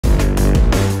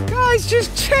Guys,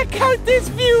 just check out this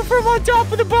view from on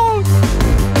top of the boat.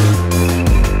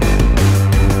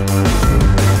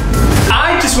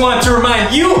 I just wanted to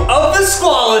remind you of the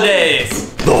Squall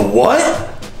Days. The what?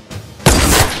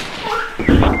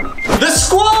 The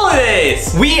Squall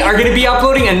Days! We are gonna be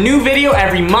uploading a new video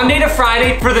every Monday to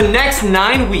Friday for the next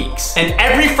 9 weeks. And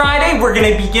every Friday, we're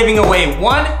gonna be giving away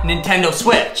one Nintendo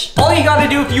Switch. All you gotta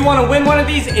do if you wanna win one of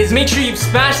these is make sure you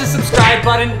smash the subscribe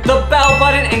button, the bell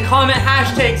button, and comment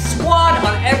hashtag squad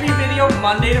on every video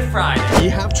Monday to Friday. We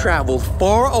have traveled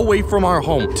far away from our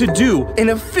home to do an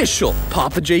official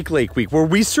Papa Jake Lake Week where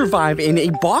we survive in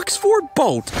a box fort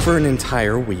boat for an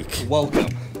entire week. Welcome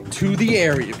to the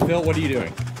area. Phil, what are you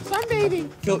doing? Sunbathing.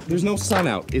 Phil, there's no sun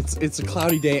out. It's a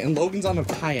cloudy day and Logan's on a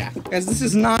kayak. Guys, this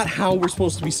is not how we're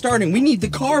supposed to be starting. We need the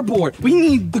cardboard. We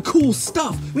need the cool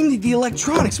stuff. We need the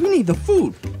electronics. We need the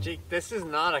food. Jake, this is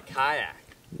not a kayak.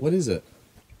 What is it?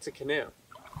 It's a canoe.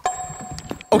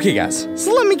 Okay guys,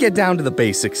 so let me get down to the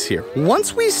basics here.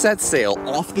 Once we set sail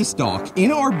off this dock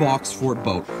in our box fort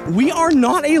boat, we are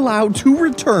not allowed to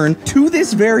return to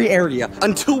this very area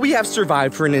until we have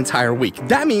survived for an entire week.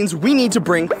 That means we need to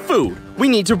bring food, we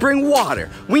need to bring water,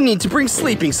 we need to bring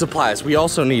sleeping supplies. We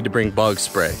also need to bring bug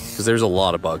spray, because there's a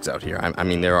lot of bugs out here. I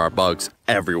mean, there are bugs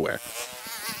everywhere.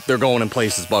 They're going in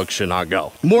places bugs should not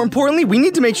go. More importantly, we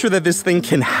need to make sure that this thing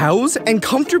can house and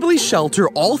comfortably shelter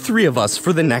all 3 of us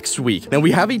for the next week. Now,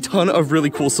 we have a ton of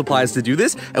really cool supplies to do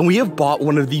this, and we have bought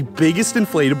one of the biggest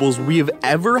inflatables we have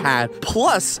ever had,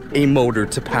 plus a motor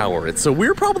to power it. So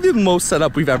we're probably the most set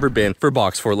up we've ever been for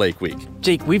Box Fort Lake Week.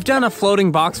 Jake, we've done a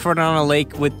floating box fort on a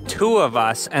lake with 2 of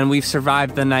us, and we've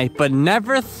survived the night, but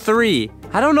never 3.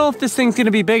 I don't know if this thing's gonna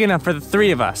be big enough for the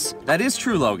 3 of us. That is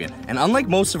true, Logan. And unlike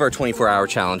most of our 24-hour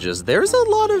challenges, there's a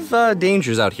lot of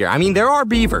dangers out here. I mean, there are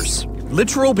beavers.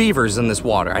 Literal beavers in this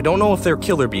water. I don't know if they're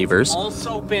killer beavers.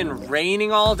 Also been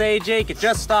raining all day, Jake. It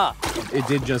just stopped. It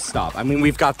did just stop. I mean,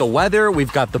 we've got the weather,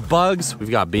 we've got the bugs,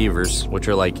 we've got beavers, which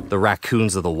are like the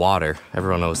raccoons of the water.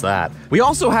 Everyone knows that. We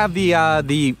also have the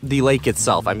lake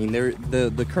itself. I mean,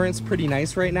 the current's pretty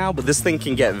nice right now, but this thing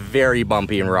can get very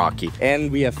bumpy and rocky. And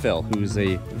we have Phil, who's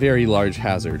a very large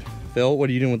hazard. Phil, what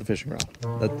are you doing with the fishing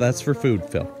rod? That's for food,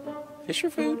 Phil. Fisher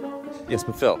food? Yes,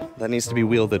 but Phil, that needs to be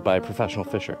wielded by a professional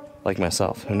fisher, like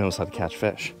myself, who knows how to catch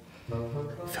fish.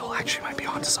 Phil actually might be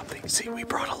onto something. See, we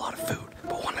brought a lot of food,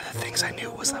 but one of the things I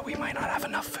knew was that we might not have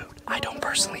enough food. I don't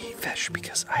personally eat fish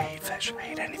because I hate fish. I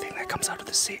hate anything that comes out of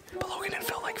the sea. But Logan and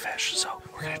Phil like fish, so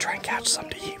we're gonna try and catch some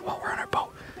to eat while we're on our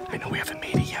boat. I know we haven't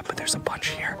made it yet, but there's a bunch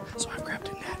here, so I've grabbed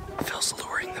a net. Phil's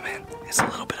luring them in. It's a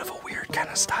little bit of a weird kind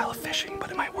of style of fishing,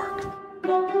 but it might work.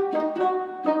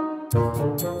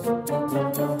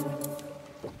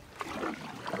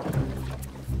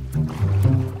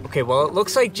 Okay, well, it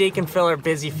looks like Jake and Phil are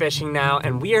busy fishing now,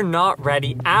 and we are not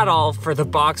ready at all for the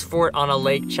box fort on a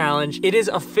lake challenge. It is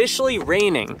officially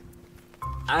raining.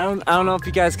 I don't know if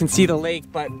you guys can see the lake,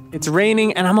 but it's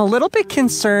raining, and I'm a little bit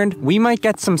concerned we might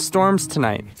get some storms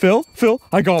tonight. Phil,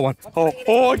 I got one.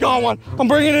 Oh, I got one. I'm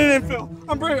bringing it in, Phil.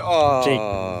 I'm bringing.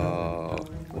 Jake.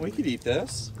 We could eat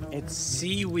this. It's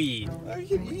seaweed.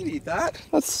 You can eat that.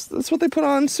 That's what they put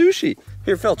on sushi.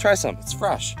 Here, Phil, try some. It's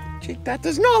fresh. Jake, that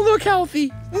does not look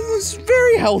healthy. This looks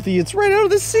very healthy. It's right out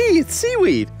of the sea. It's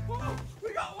seaweed. Whoa,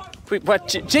 we got one. Wait, what?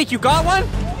 Jake, you got one?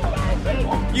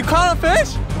 You caught a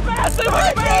fish? Massive!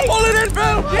 Pull it in,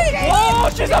 Phil! Jake! Whoa,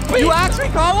 she's a beast! You actually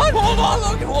caught one? Hold on,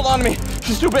 Logan, hold on to me.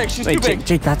 She's too big, she's too big.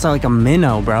 Jake, that's like a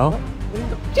minnow, bro.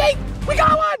 Jake, we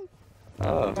got one!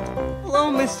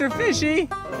 Hello, Mr. Fishy.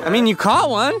 I mean, you caught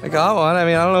one. I got one. I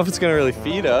mean, I don't know if it's gonna really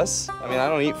feed us. I mean, I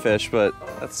don't eat fish, but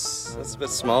that's a bit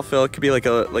small, Phil. It could be like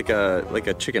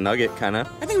a chicken nugget, kind of.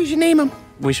 I think we should name him.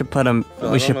 We should put him.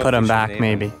 We should put him back,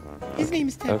 maybe. His name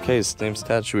is Ted. Okay, his name's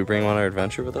Ted. Should we bring him on our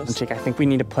adventure with us? Jake, I think we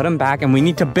need to put him back, and we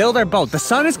need to build our boat. The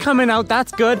sun is coming out.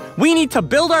 That's good. We need to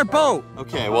build our boat.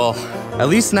 Okay, well, at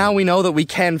least now we know that we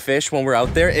can fish when we're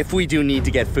out there if we do need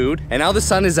to get food. And now the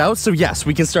sun is out, so yes,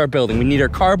 we can start building. We need our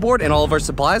cardboard and all of our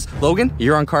supplies. Logan,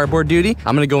 you're on cardboard duty.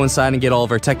 I'm gonna go inside and get all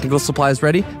of our technical supplies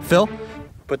ready. Phil,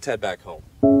 put Ted back home.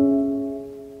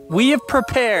 We have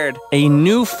prepared a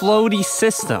new floaty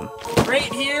system.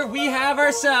 Right here, we have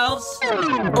ourselves.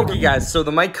 Okay guys, so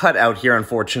the mic cut out here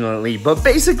unfortunately, but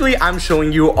basically I'm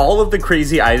showing you all of the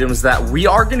crazy items that we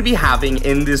are going to be having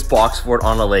in this box fort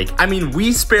on a lake. I mean,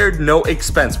 we spared no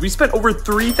expense. We spent over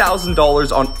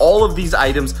 $3,000 on all of these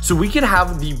items so we can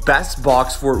have the best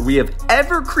box fort we have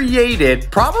ever created,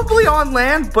 probably on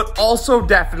land, but also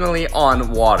definitely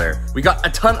on water. We got a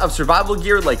ton of survival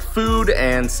gear like food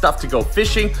and stuff to go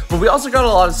fishing. but we also got a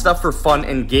lot of stuff for fun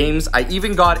and games. I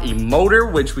even got a motor,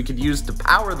 which we could use to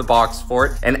power the box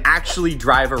fort and actually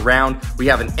drive around. We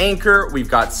have an anchor, we've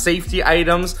got safety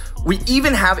items. We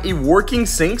even have a working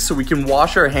sink so we can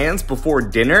wash our hands before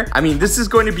dinner. I mean, this is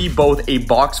going to be both a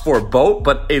box fort boat,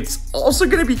 but it's also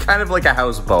going to be kind of like a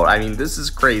houseboat. I mean, this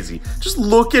is crazy. Just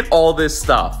look at all this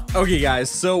stuff. Okay, guys,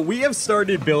 so we have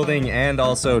started building and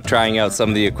also trying out some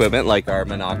of the equipment, like our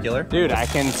monocular. Dude, I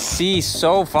can see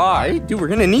so far. Hey, dude, we're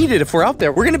gonna need it if we're out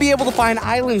there. We're gonna be able to find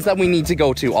islands that we need to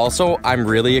go to. Also, I'm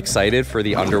really excited for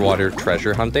the underwater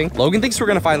treasure hunting. Logan thinks we're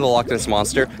gonna find the Loch Ness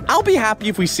Monster. I'll be happy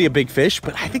if we see a big fish,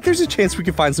 but I think there's a chance we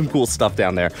can find some cool stuff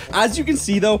down there. As you can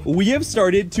see, though, we have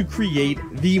started to create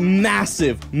the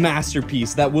massive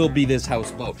masterpiece that will be this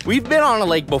houseboat. We've been on a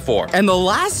lake before, and the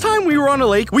last time we were on a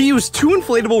lake, we used 2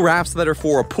 inflatable rafts that are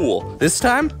for a pool. This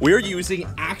time, we're using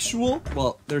actual,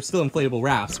 well, they're still inflatable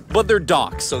rafts, but they're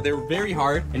docks, so they're very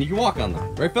hard, and you can walk on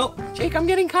them. Right, Phil? Jake, I'm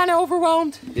getting kind of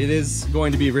overwhelmed. It is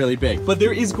going to be really big, but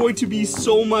there is going to be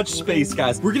so much space,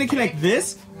 guys. We're gonna connect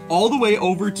this all the way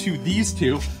over to these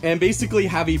two and basically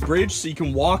have a bridge so you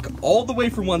can walk all the way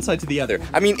from one side to the other.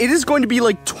 I mean, it is going to be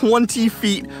like 20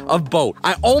 feet of boat.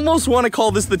 I almost want to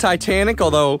call this the Titanic,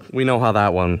 although we know how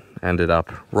that one ended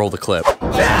up. Roll the clip. Keep the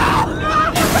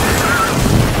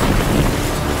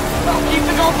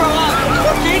GoPro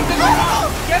up. Keep the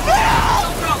GoPro. Get the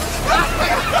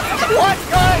What's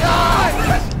going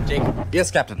on? Jake.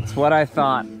 Yes, Captain. That's what I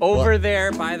thought. Over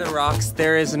there by the rocks,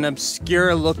 there is an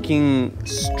obscure looking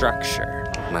structure.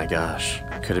 My gosh.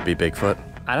 Could it be Bigfoot?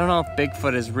 I don't know if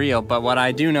Bigfoot is real, but what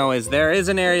I do know is there is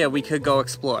an area we could go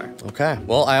explore. Okay.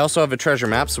 Well, I also have a treasure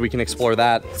map, so we can explore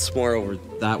that. It's more over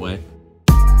that way.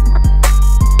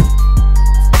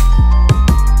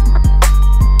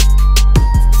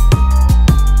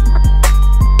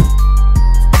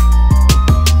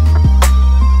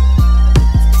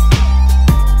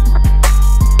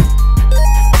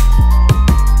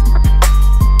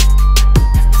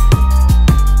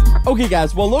 Okay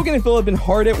guys, well Logan and Phil have been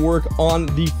hard at work on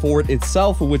the fort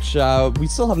itself, which we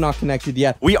still have not connected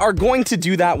yet. We are going to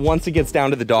do that once it gets down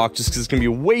to the dock, just because it's going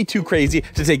to be way too crazy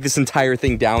to take this entire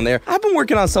thing down there. I've been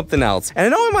working on something else, and I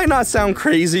know it might not sound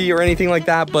crazy or anything like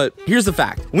that, but here's the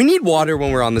fact. We need water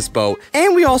when we're on this boat,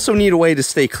 and we also need a way to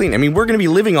stay clean. I mean, we're going to be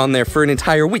living on there for an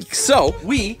entire week. So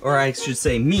we, or I should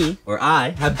say me, or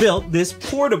I, have built this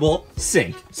portable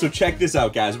sink. So check this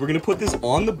out, guys. We're going to put this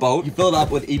on the boat. You fill it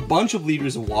up with a bunch of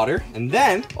liters of water, and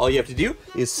then all you have to do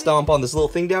is stomp on this little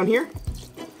thing down here.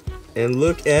 And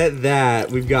look at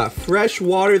that. We've got fresh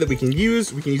water that we can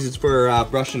use. We can use it for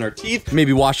brushing our teeth,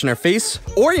 maybe washing our face,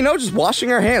 or, you know, just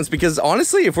washing our hands. Because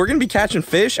honestly, if we're gonna be catching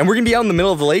fish and we're gonna be out in the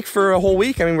middle of the lake for a whole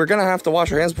week, I mean, we're gonna have to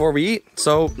wash our hands before we eat.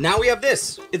 So now we have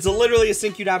this. It's literally a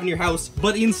sink you'd have in your house,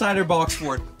 but inside our box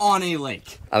fort on a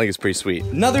lake. I think it's pretty sweet.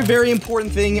 Another very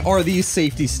important thing are these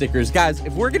safety stickers. Guys,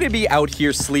 if we're gonna be out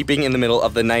here sleeping in the middle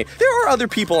of the night, there are other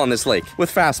people on this lake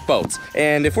with fast boats.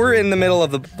 And if we're in the middle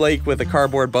of the lake with a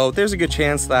cardboard boat, there's a good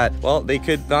chance that, well, they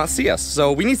could not see us.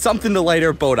 So we need something to light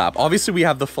our boat up. Obviously, we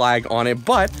have the flag on it,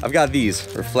 but I've got these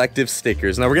reflective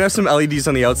stickers. Now, we're gonna have some LEDs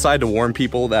on the outside to warn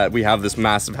people that we have this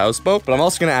massive houseboat, but I'm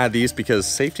also gonna add these because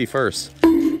safety first.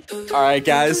 All right,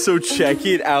 guys, so check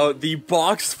it out. The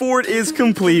box fort is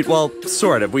complete. Well,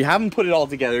 sort of. We haven't put it all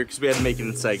together because we had to make it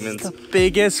in segments. The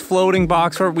biggest floating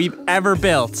box fort we've ever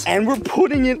built. And we're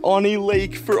putting it on a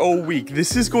lake for a week.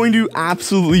 This is going to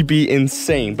absolutely be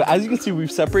insane. But as you can see,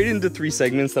 we've separated into 3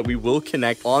 segments that we will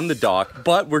connect on the dock.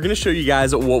 But we're gonna show you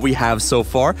guys what we have so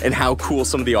far and how cool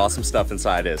some of the awesome stuff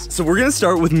inside is. So we're gonna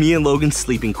start with me and Logan's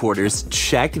sleeping quarters.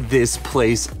 Check this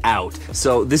place out.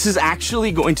 So this is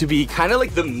actually going to be kind of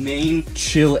like the main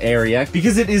chill area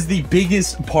because it is the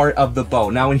biggest part of the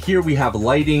boat. Now in here we have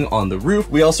lighting on the roof.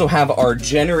 We also have our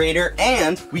generator,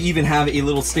 and we even have a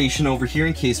little station over here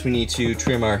in case we need to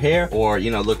trim our hair or,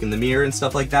 you know, look in the mirror and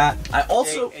stuff like that. I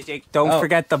also Jake, don't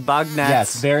forget the bug nets.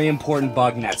 Yes, very important,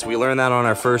 bug nets. We learned that on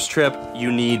our first trip.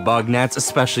 You need bug nets,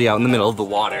 especially out in the middle of the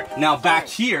water. Now back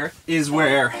here is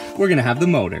where we're gonna have the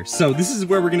motor. So this is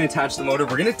where we're gonna attach the motor.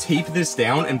 We're gonna tape this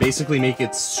down and basically make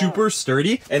it super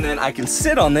sturdy, and then I can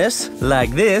sit on this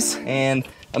like this, and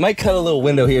I might cut a little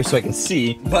window here so I can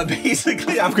see, but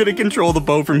basically I'm gonna control the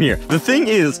boat from here. The thing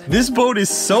is, this boat is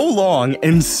so long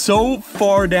and so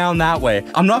far down that way,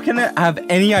 I'm not gonna have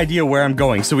any idea where I'm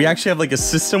going. So we actually have like a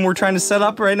system we're trying to set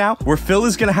up right now where Phil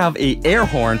is gonna have a air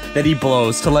horn that he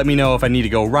blows to let me know if I need to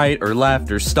go right or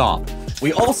left or stop.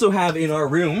 We also have in our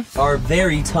room, our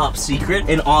very top secret,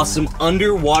 an awesome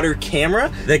underwater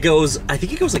camera that goes, I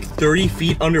think it goes like 30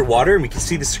 feet underwater, and we can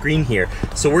see the screen here.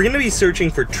 So we're gonna be searching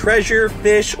for treasure,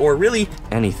 fish, or really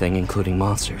anything, including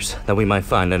monsters, that we might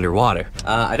find underwater.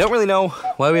 I don't really know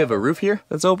why we have a roof here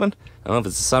that's open. I don't know if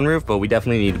it's a sunroof, but we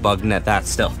definitely need to bug net that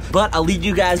still. But I'll lead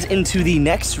you guys into the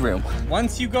next room.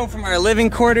 Once you go from our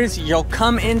living quarters, you'll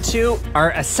come into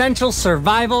our essential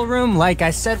survival room. Like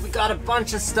I said, we got a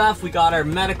bunch of stuff. We got our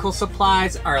medical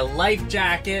supplies, our life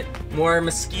jacket, more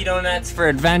mosquito nets for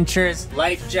adventures,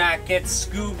 life jackets,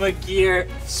 scuba gear.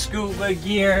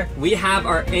 We have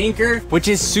our anchor, which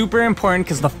is super important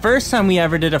because the first time we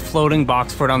ever did a floating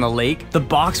box fort on the lake, the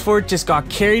box fort just got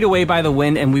carried away by the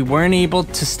wind and we weren't able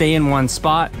to stay in one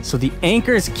spot. So the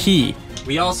anchor is key.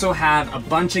 We also have a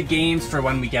bunch of games for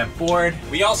when we get bored.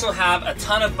 We also have a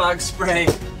ton of bug spray,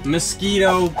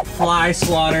 mosquito, fly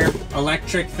swatter,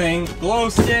 electric thing, glow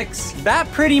sticks.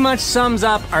 That pretty much sums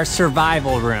up our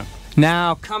survival room.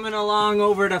 Now, coming along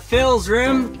over to Phil's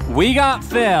room, we got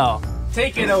Phil.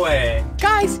 Take it away.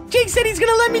 Guys, Jake said he's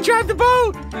gonna let me drive the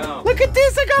boat. No. Look at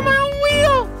this, I got my own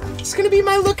wheel. It's gonna be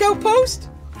my lookout post.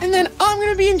 And then I'm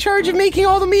gonna be in charge of making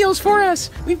all the meals for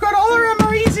us. We've got all our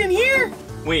MREs in here.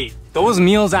 Wait, those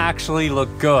meals actually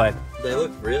look good. They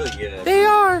look really good. They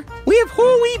are. We have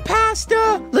whole wheat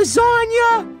pasta,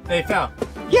 lasagna. Hey, Phil.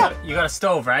 Yeah. You got a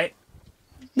stove, right?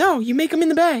 No, you make them in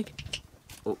the bag.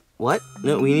 What?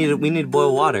 No, we need to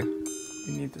boil water.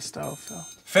 You need the stove, Phil.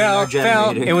 Our Phil,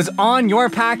 generator. it was on your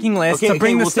packing list to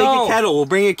bring the stove. We'll take a kettle. We'll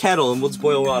bring a kettle and we'll just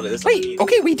boil water. Wait,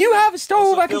 okay, we do have a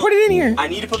stove. I can put it in here. I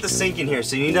need to put the sink in here,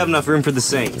 so you need to have enough room for the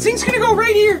sink. Sink's gonna go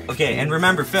right here. Okay, and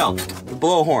remember, Phil, the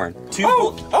blowhorn.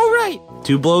 All right.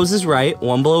 2 blows is right,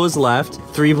 1 blow is left,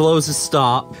 3 blows is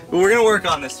stop. We're gonna work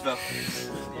on this, Phil.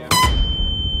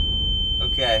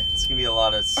 Okay, it's gonna be a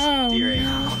lot of steering.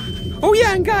 Oh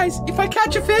yeah, and guys, if I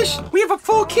catch a fish, we have a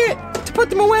full kit to put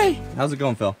them away. How's it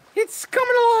going, Phil? It's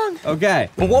coming along. Okay.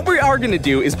 But what we are gonna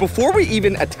do is before we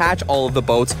even attach all of the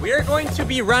boats, We are going to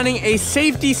be running a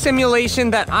safety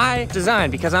simulation that I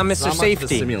designed because I'm Mr.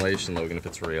 Safety. Simulation, Logan, if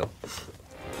it's real.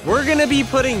 We're gonna be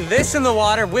putting this in the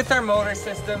water with our motor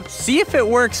system, see if it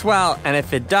works well, and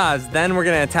if it does, then we're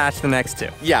gonna attach the next 2.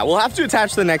 Yeah, we'll have to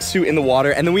attach the next 2 in the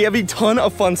water, and then we have a ton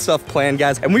of fun stuff planned,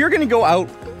 guys. And we are gonna go out,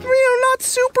 not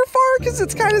super far because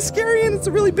it's kind of scary and it's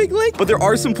a really big lake. But there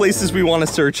are some places we want to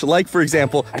search. Like, for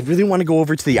example, I really want to go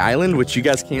over to the island, which you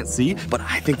guys can't see, but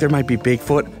I think there might be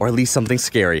Bigfoot or at least something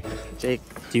scary. Jake,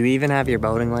 do you even have your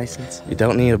boating license? You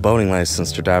don't need a boating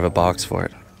license to drive a box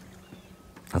fort.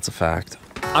 That's a fact.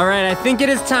 All right, I think it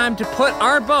is time to put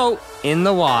our boat in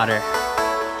the water.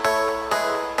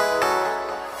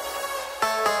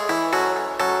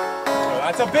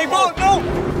 That's a big boat. No.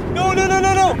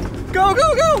 Go.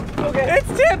 Okay. It's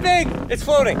tipping. It's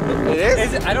floating. It is?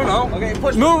 Is it? I don't know. Okay,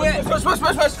 push. Move it. Push.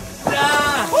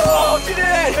 Ah. Oh, she did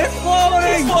it! It's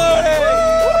floating.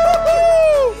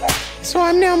 So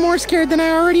I'm now more scared than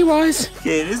I already was.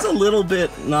 Okay, it is a little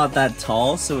bit not that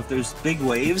tall, so if there's big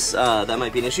waves, that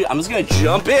might be an issue. I'm just gonna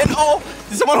jump in. Oh,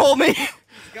 did someone hold me?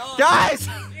 Guys!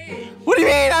 What do you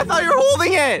mean? I thought you were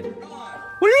holding it.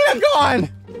 What do you mean I'm gone?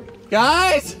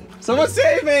 Guys, someone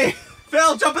save me.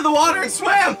 Phil, jump in the water and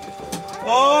swim.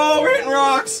 Oh, we're hitting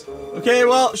rocks. Okay,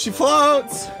 well, she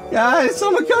floats. Guys,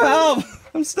 someone come help.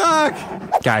 I'm stuck.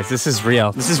 Guys, this is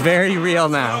real. This is very real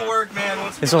now. It'll work,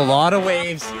 man. There's a lot of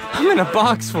waves. I'm in a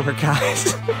box fort,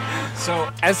 guys.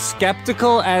 So, as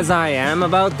skeptical as I am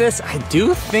about this, I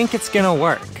do think it's gonna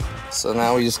work. So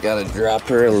now we just gotta drop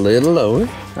her a little lower.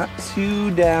 Not too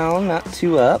down, not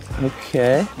too up.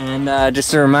 Okay. And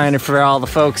just a reminder for all the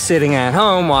folks sitting at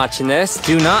home watching this,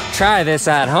 do not try this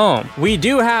at home. We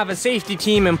do have a safety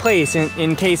team in place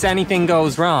in case anything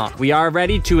goes wrong. We are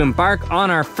ready to embark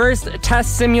on our first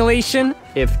test simulation.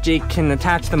 If Jake can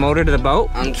attach the motor to the boat.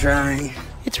 I'm trying.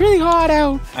 It's really hot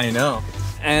out. I know.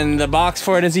 And the box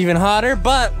fort is even hotter,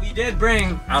 but we did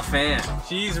bring a fan.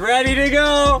 She's ready to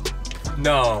go.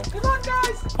 No. Come on,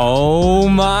 guys. Oh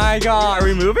my God. Are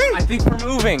we moving? I think we're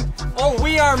moving. Oh,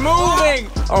 we are moving.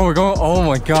 Oh, we're going. Oh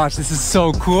my gosh, this is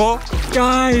so cool.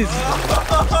 Guys.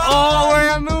 Oh, we're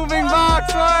a moving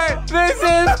box fort. This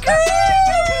is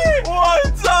crazy.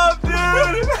 What's up,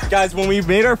 dude? Guys, when we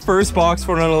made our first box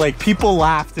fort on a lake, people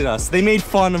laughed at us. They made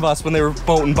fun of us when they were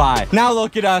boating by. Now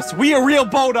look at us. We a real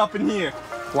boat up in here.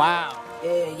 Wow.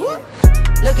 Yeah.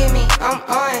 Look at me, I'm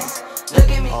on. Look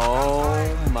at me.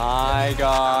 Oh my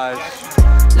gosh.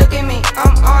 Look at me,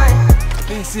 I'm on.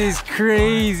 This is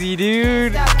crazy,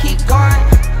 dude. Stop, keep going.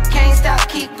 Can't stop,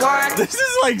 keep going. This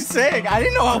is like sick. I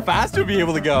didn't know how fast we'd be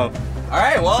able to go. All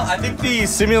right, well, I think the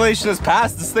simulation has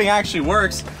passed. This thing actually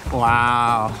works.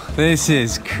 Wow, this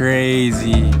is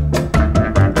crazy.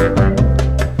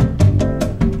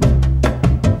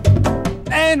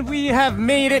 And we have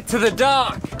made it to the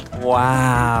dock.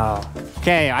 Wow.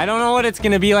 Okay, I don't know what it's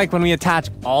gonna be like when we attach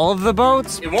all of the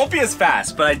boats. It won't be as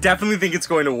fast, but I definitely think it's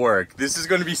going to work. This is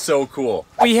going to be so cool.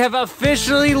 We have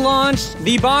officially launched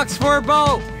the Box 4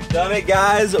 boat. Done it,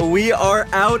 guys. We are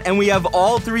out and we have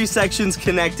all 3 sections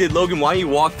connected. Logan, why don't you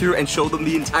walk through and show them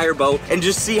the entire boat and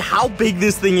just see how big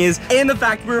this thing is and the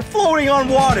fact we're floating on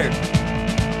water.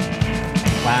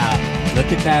 Wow,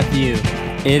 look at that view.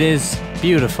 It is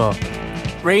beautiful.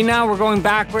 Right now we're going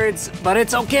backwards, but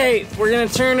it's okay. We're gonna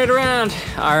turn it around.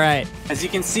 All right, as you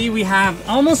can see, we have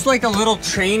almost like a little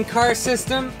train car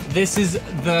system. This is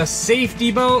the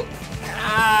safety boat.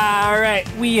 All right,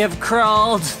 we have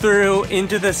crawled through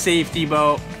into the safety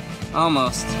boat.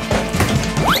 Almost.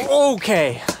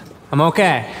 Okay, I'm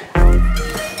okay.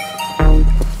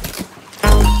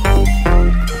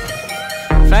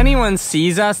 If anyone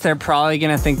sees us, they're probably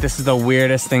gonna think this is the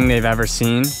weirdest thing they've ever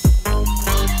seen.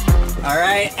 All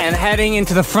right, and heading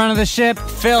into the front of the ship,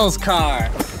 Phil's car.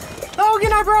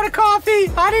 Logan, I brought a coffee.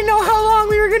 I didn't know how long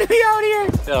we were gonna be out here.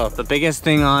 Phil, the biggest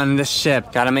thing on this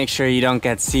ship, gotta make sure you don't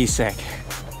get seasick.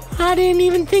 I didn't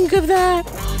even think of that.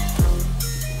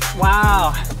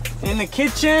 Wow, in the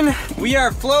kitchen, we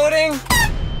are floating.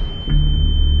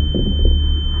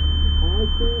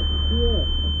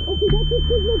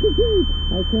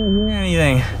 I can't hear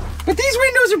anything. But these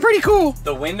windows are pretty cool.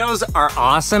 The windows are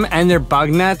awesome and they're bug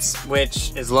nets,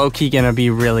 which is low-key gonna be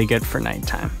really good for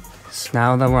nighttime. So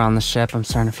now that we're on the ship, I'm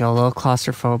starting to feel a little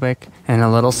claustrophobic and a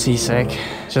little seasick.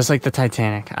 Just like the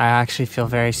Titanic. I actually feel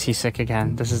very seasick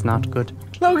again. This is not good.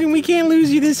 Logan, we can't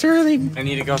lose you this early. I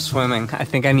need to go swimming. I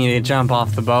think I need to jump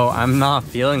off the boat. I'm not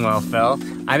feeling well, Phil.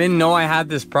 I didn't know I had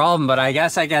this problem, but I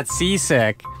guess I got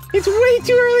seasick. It's way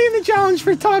too early in the challenge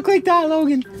for talk like that,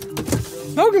 Logan.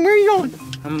 Logan, where are you going?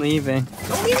 I'm leaving.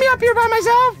 Don't leave me up here by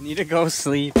myself. I need to go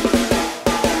sleep.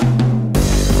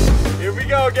 Here we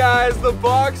go, guys. The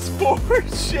Box 4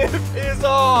 ship is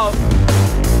off.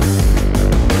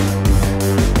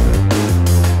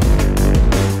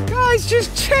 Guys,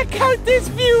 just check out this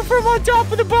view from on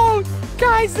top of the boat.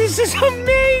 Guys, this is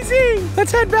amazing.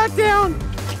 Let's head back down.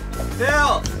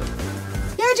 Phil,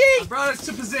 Yeah, G. brought us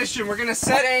to position. We're gonna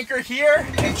set anchor here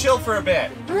and chill for a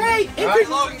bit. Right. All right,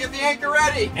 Logan, get the anchor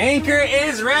ready. Anchor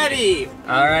is ready.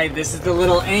 All right, this is the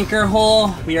little anchor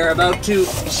hole. We are about to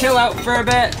chill out for a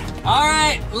bit. All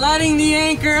right, letting the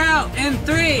anchor out in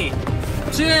 3,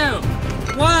 2,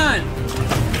 1.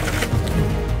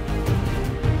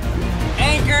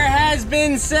 Anchor has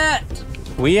been set.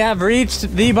 We have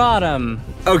reached the bottom.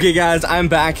 Okay, guys, I'm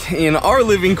back in our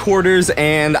living quarters,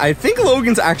 and I think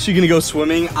Logan's actually gonna go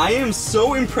swimming. I am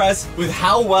so impressed with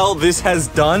how well this has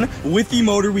done with the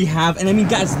motor we have. And I mean,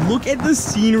 guys, look at the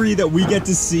scenery that we get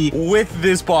to see with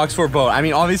this Box 4 boat. I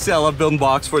mean, obviously I love building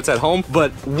Box 4s at home,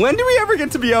 but when do we ever get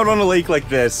to be out on a lake like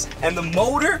this? And the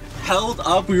motor held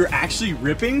up. We were actually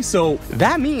ripping, so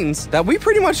that means that we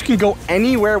pretty much can go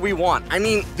anywhere we want. I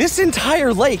mean, this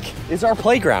entire lake is our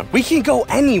playground. We can go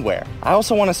anywhere. I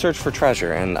also want to search for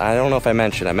treasure, and I don't know if I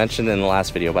mentioned it in the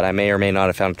last video, but I may or may not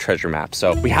have found a treasure map.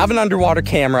 So we have an underwater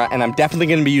camera, and I'm definitely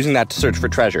going to be using that to search for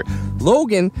treasure.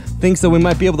 Logan thinks that we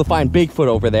might be able to find Bigfoot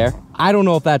over there. I don't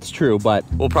know if that's true, but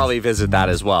we'll probably visit that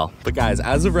as well. But guys,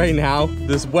 as of right now,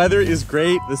 this weather is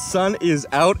great. The sun is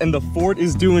out and the fort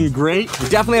is doing great. We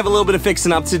definitely have a little bit of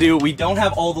fixing up to do. We don't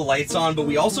have all the lights on, but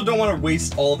we also don't want to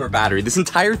waste all of our battery. This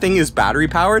entire thing is battery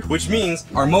powered, which means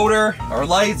our motor, our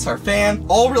lights, our fan,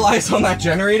 all relies on that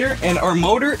generator. And our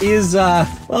motor is,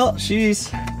 well,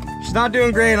 she's not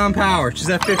doing great on power. She's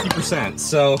at 50%,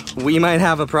 so we might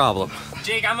have a problem.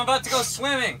 Jake, I'm about to go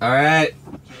swimming. All right.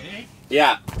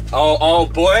 Yeah. Oh,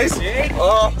 boys. Jake.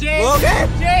 Oh, Jake.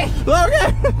 Logan. Jake.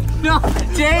 Logan. No,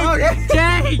 Jake. Logan.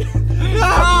 Jake.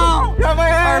 No. Grab my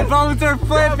hand. Our boats are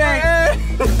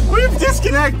flipping. We've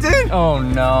disconnected. Oh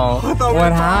no. I thought we were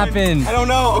What fine. happened? I don't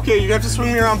know. Okay, you have to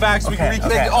swing me around back so we can reconnect.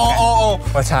 okay. Oh.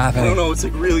 What's I happening? don't know. It's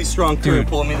like really strong current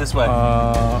pulling me this way.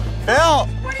 Phil.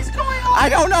 What is going on? I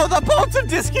don't know. The boats have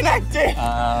disconnected.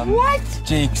 What?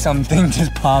 Jake, something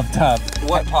just popped up.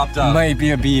 What popped up? Might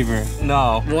be a beaver.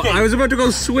 No. Well, Okay. I was about to go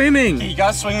swimming. You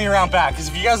gotta swing me around back, because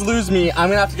if you guys lose me, I'm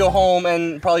gonna have to go home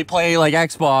and probably play like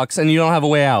Xbox, and you don't have a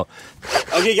way out.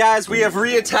 Okay, guys, we have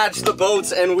reattached the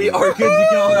boats, and we are good to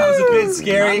go. That was a bit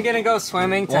scary. I'm gonna go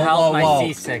swimming to help my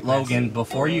seasickness. Logan,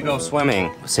 before you go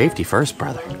swimming, safety first,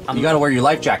 brother. You gotta wear your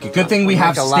life jacket. Good thing we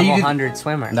have like a level 100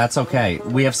 swimmer. That's okay.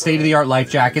 We have state-of-the-art life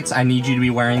jackets. I need you to be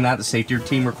wearing that. The safety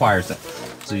team requires it.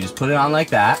 So you just put it on like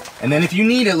that. And then if you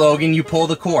need it, Logan, you pull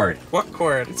the cord. What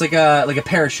cord? It's like a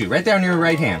parachute right down your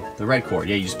right hand. The red cord.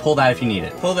 Yeah, you just pull that if you need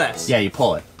it. Pull this. Yeah, you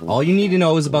pull it. All you need to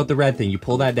know is about the red thing. You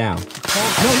pull that down. No,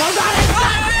 not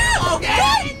it!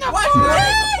 Okay! What's the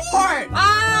cord?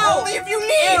 Only if you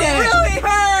need it! It really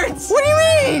hurts! What do you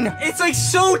mean? It's like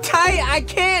so tight, I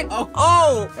can't. Oh,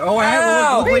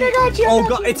 Ow. wait, I got you. Oh,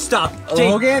 God, it's stuck. Jake.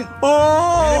 Logan,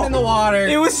 Oh! get him in the water.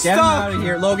 It was Get stuck. him out of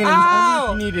here. Logan, it was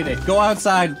only if you needed it. Go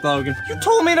outside, Logan. You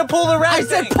told me to pull the red I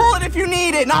said thing. pull it if you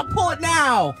need it, not pull it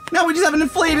now. Now we just have an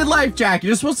inflated life jacket.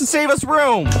 You're supposed to save us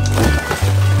room.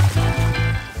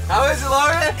 How is it,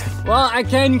 Logan? Well, I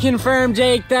can confirm,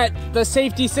 Jake, that the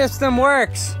safety system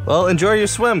works. Well, enjoy your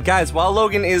swim. Guys, while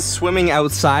Logan is swimming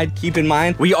outside, keep in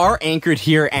mind, we are anchored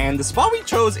here, and the spot we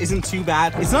chose isn't too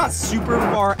bad. It's not super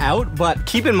far out, but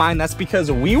keep in mind that's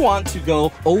because we want to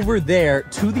go over there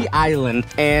to the island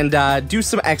and do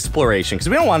some exploration, because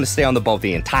we don't want to stay on the boat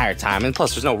the entire time, and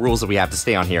plus there's no rules that we have to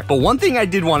stay on here. But one thing I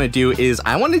did want to do is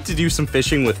I wanted to do some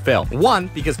fishing with Phil. One,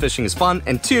 because fishing is fun,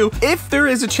 and two, if there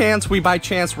is a chance we by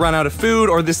chance run out of food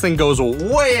or this thing goes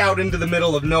way out into the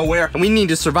middle of nowhere and we need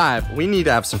to survive, we need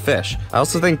to have some fish. I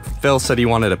also think Phil said he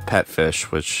wanted a pet fish,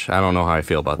 which I don't know how I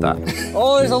feel about that.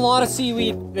 Oh, there's a lot of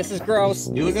seaweed. This is gross.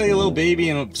 You look like a little baby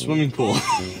in a swimming pool.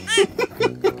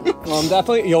 Well, I'm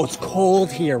definitely. Yo, it's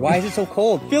cold here. Why is it so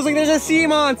cold? Feels like there's a sea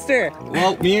monster.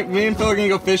 Well, me and Phil are gonna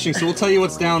go fishing, so we'll tell you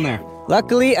what's down there.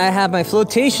 Luckily, I have my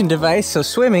flotation device, so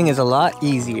swimming is a lot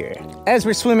easier. As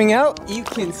we're swimming out, you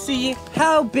can see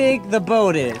how big the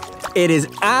boat is. It is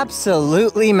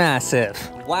absolutely massive.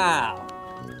 Wow.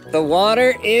 The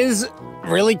water is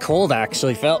really cold,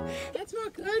 actually, Phil. That's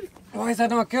not good. Why is that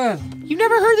not good? You've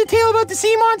never heard the tale about the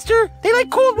sea monster? They like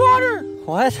cold water.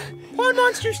 What? Pond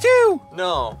monsters too.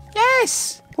 No.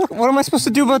 Yes. What am I supposed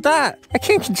to do about that? I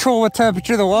can't control what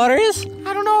temperature the water is.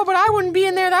 I don't know, but I wouldn't be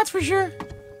in there, that's for sure.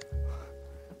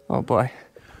 Oh boy.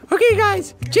 Okay,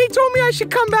 guys, Jake told me I should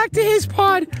come back to his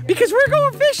pod because we're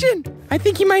going fishing. I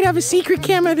think he might have a secret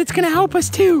camera that's gonna help us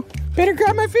too. Better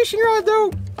grab my fishing rod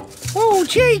though. Oh,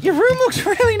 Jake, your room looks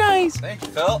really nice. Thank you,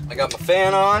 Phil. I got my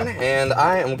fan on, and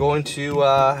I am going to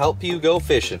help you go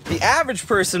fishing. The average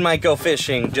person might go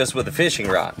fishing just with a fishing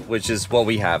rod, which is what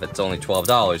we have. It's only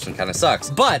 $12 and kind of sucks.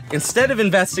 But instead of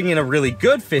investing in a really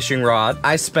good fishing rod,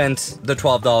 I spent the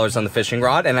 $12 on the fishing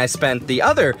rod, and I spent the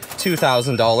other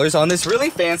 $2,000 on this really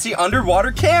fancy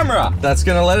underwater camera. That's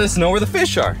gonna let us know where the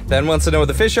fish are. Then once I know where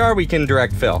the fish are, we can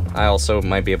direct Phil. I also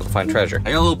might be able to find treasure.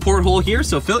 I got a little porthole here,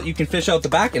 so Phil, you can fish out the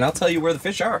back, and I'll tell you where the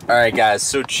fish are. All right, guys,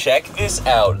 so check this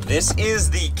out. This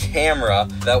is the camera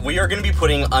that we are gonna be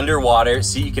putting underwater.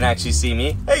 See, you can actually see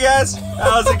me. Hey guys,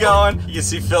 how's it going? You can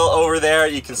see Phil over there.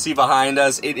 You can see behind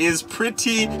us. It is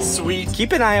pretty sweet.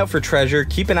 Keep an eye out for treasure.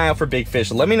 Keep an eye out for big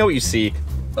fish. Let me know what you see.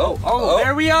 Oh,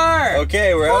 there we are.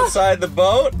 Okay, we're outside the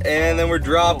boat, and then we're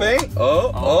dropping.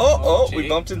 Oh, we Jake.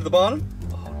 bumped into the bottom.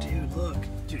 Oh, dude, look.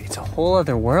 Dude, it's a whole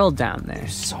other world down there.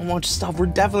 So much stuff. We're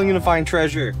definitely gonna find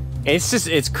treasure.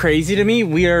 It's crazy to me.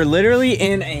 We are literally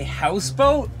in a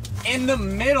houseboat in the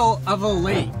middle of a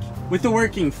lake with a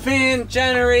working fan,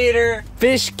 generator,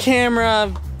 fish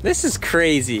camera. This is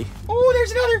crazy. Oh,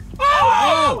 there's another.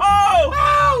 Oh!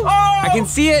 I can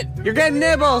see it. You're getting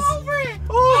nibbles. Over it.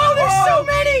 Oh, there's so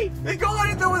many. They got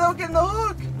it though without getting the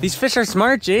hook. These fish are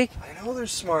smart, Jake. I know they're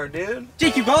smart, dude.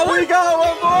 Jake, you got one? We got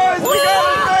one, boys! We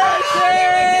got a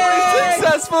fish! We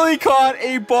successfully caught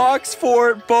a box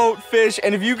fort boat fish,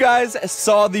 and if you guys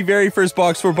saw the very first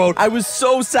box fort boat, I was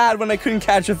so sad when I couldn't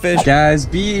catch a fish. Guys,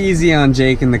 be easy on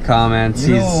Jake in the comments.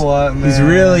 You know what, man? He's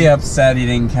really upset he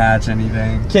didn't catch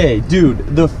anything. Okay,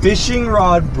 dude, the fishing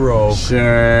rod broke.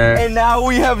 Sure. And now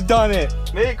we have done it.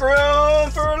 Make room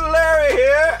for Larry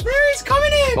here. Larry's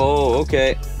coming in. Oh,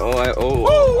 okay.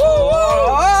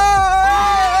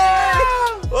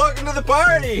 Welcome to the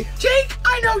party. Jake,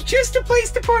 I know just a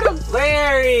place to put him.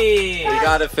 Larry! We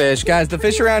got a fish. Guys, the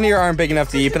fish around here aren't big enough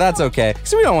to eat, but that's okay.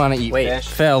 So we don't want to eat fish.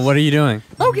 Phil, what are you doing?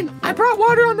 Logan, I brought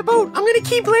water on the boat. I'm gonna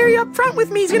keep Larry up front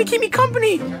with me. He's gonna keep me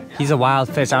company. He's a wild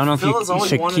fish. I don't know if Phil has you always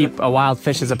should wanted keep a wild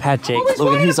fish as a pet, Jake.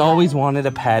 Logan, he's always wanted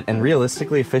a pet, and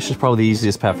realistically, a fish is probably the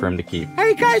easiest pet for him to keep. All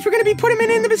right, guys, we're gonna be putting him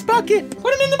in this bucket.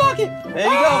 Put him in the bucket. There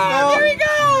you go, Phil. There he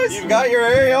goes. You've got your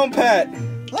very own pet.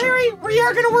 Larry, we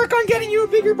are gonna work on getting you a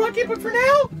bigger bucket, but for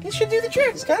now, this should do the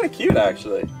trick. It's kind of cute,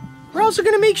 actually. We're also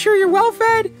gonna make sure you're well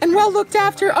fed and well looked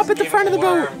after up at the front of the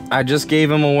boat. I just gave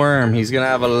him a worm. He's gonna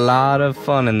have a lot of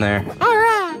fun in there. All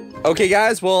right. Okay,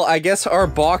 guys, well, I guess our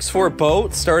box fort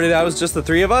boat started out as just the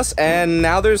 3 of us, and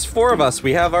now there's 4 of us.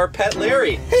 We have our pet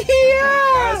Larry.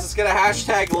 Yeah! Guys, it's gonna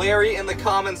hashtag Larry in the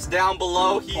comments down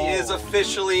below. He is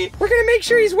officially... We're gonna make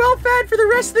sure he's well fed for the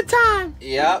rest of the time.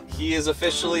 Yeah, he is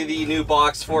officially the new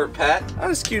box fort pet.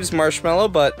 Not as cute as Marshmallow,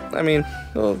 but, I mean,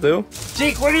 it'll do.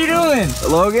 Jake, what are you doing?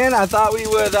 Logan, I thought we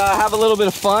would have a little bit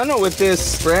of fun with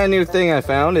this brand new thing I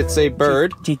found. It's a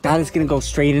bird. Jake, that is gonna go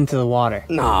straight into the water.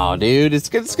 No, dude, it's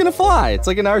gonna fly. It's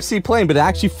like an RC plane, but it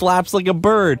actually flaps like a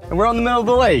bird. And we're on the middle of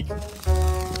the lake.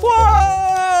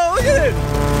 Whoa! Look at it!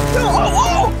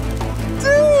 Oh,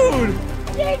 dude!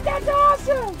 Jake, that's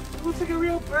awesome. It looks like a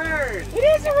real bird. It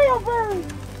is a real bird.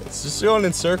 It's just going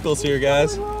in circles here,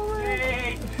 guys.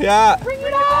 Jake. Yeah. Bring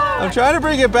it on. I'm trying to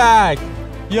bring it back.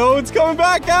 Yo, it's coming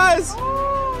back, guys.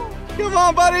 Oh. Come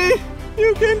on, buddy.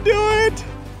 You can do it.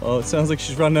 Oh, it sounds like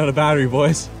she's running out of battery,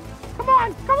 boys. Come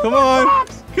on. Come on.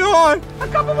 Box. Come on. A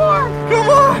couple more. Come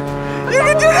on. You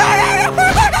can do that.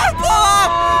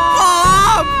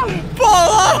 Pull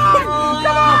up. Come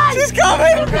on. She's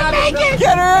coming. You can make it.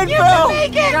 Get her in, You Phil. can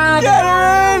make it. Get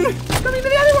her in. He's coming to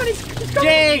the other one. He's coming.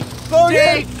 Jake, Logan.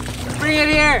 Jake, bring it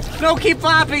here. No, keep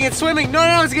flapping. It's swimming.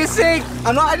 No, it's gonna sink.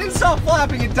 I didn't stop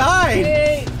flapping. It died.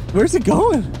 Jake. Where's it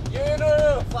going?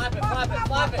 No. Flap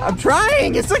it. I'm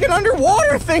trying. It's like an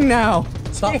underwater thing now.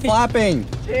 Stop flapping.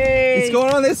 Jake. It's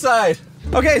going on this side.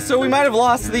 Okay, so we might have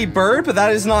lost the bird, but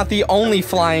that is not the only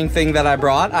flying thing that I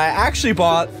brought. I actually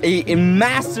bought a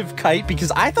massive kite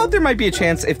because I thought there might be a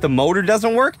chance if the motor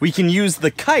doesn't work, we can use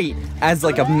the kite as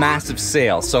like a massive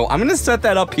sail. So I'm gonna set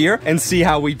that up here and see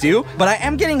how we do. But I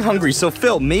am getting hungry, so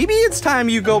Phil, maybe it's time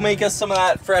you go make us some of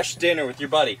that fresh dinner with your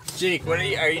buddy. Jake, what are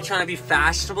you trying to be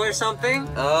fashionable or something?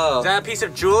 Oh. Is that a piece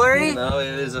of jewelry? No, it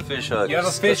is a fish hook. You have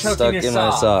a fish hook stuck in your my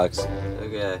sock. socks.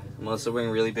 Okay, I'm also wearing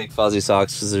really big fuzzy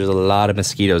socks because there's a lot of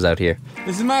mosquitoes out here.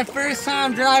 This is my first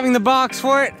time driving the box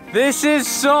fort. This is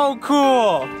so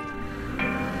cool.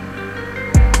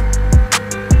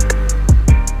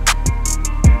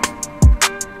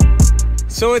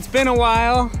 So it's been a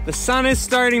while, the sun is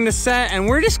starting to set and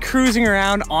we're just cruising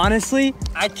around. Honestly,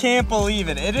 I can't believe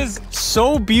it. It is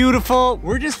so beautiful.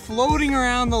 We're just floating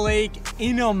around the lake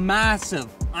in a massive,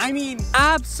 I mean,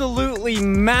 absolutely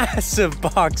massive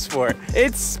box fort.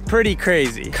 It's pretty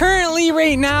crazy. Currently,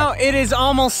 right now, it is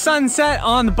almost sunset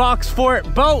on the box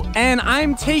fort boat, and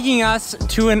I'm taking us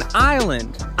to an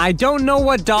island. I don't know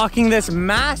what docking this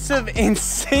massive,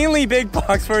 insanely big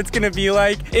box fort's gonna be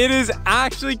like. It is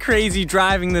actually crazy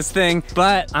driving this thing,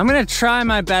 but I'm gonna try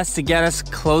my best to get us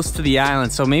close to the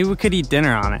island, so maybe we could eat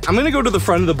dinner on it. I'm gonna go to the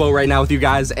front of the boat right now with you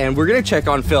guys, and we're gonna check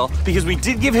on Phil because we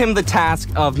did give him the task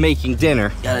of making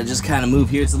dinner. Gotta just kind of move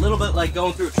here. It's a little bit like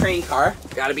going through a train car.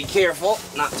 Gotta be careful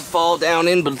not to fall down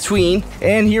in between.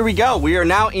 And here we go. We are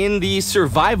now in the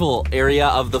survival area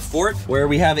of the fort where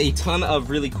we have a ton of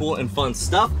really cool and fun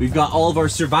stuff. We've got all of our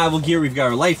survival gear. We've got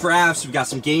our life rafts. We've got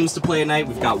some games to play at night.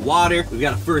 We've got water. We've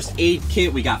got a first aid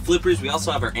kit. We got flippers. We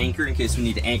also have our anchor in case we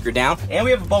need to anchor down. And we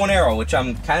have a bow and arrow, which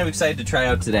I'm kind of excited to try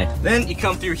out today. Then you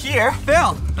come through here.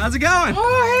 Phil, how's it going?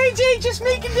 Oh, hey, Jake, just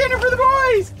making dinner for the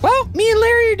boys. Well, me and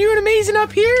Larry are doing amazing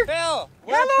up here. Phil,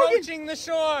 we're Yeah, Logan. approaching the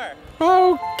shore.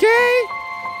 Okay.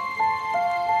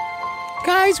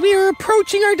 Guys, we are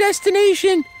approaching our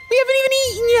destination. We haven't even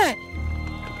eaten yet.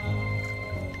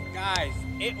 Guys,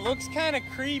 it looks kind of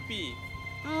creepy.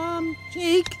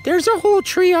 Jake, there's a whole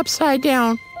tree upside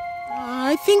down.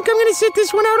 I think I'm gonna sit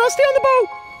this one out. I'll stay on the boat.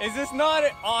 Is this not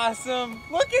awesome?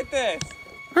 Look at this.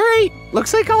 All right,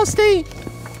 looks like I'll stay.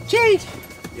 Jake,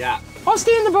 Yeah. I'll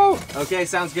stay in the boat. Okay,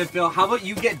 sounds good, Phil. How about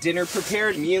you get dinner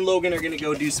prepared? Me and Logan are gonna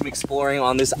go do some exploring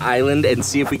on this island and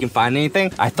see if we can find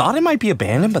anything. I thought it might be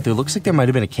abandoned, but there looks like there might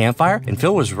have been a campfire. And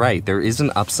Phil was right. There is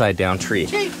an upside down tree.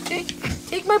 Jake,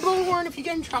 take my blowhorn if you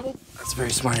get in trouble. That's a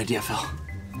very smart idea, Phil.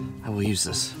 I will use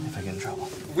this if I get in trouble.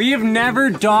 We have never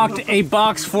docked a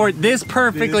box fort this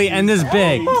perfectly and this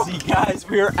big. See, guys,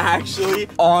 we are actually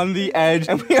on the edge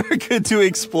and we are good to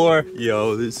explore.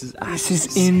 Yo, this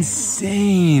is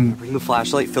insane. Bring the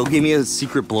flashlight. Phil gave me a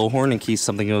secret blowhorn in case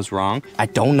something goes wrong. I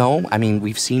don't know. I mean,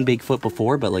 we've seen Bigfoot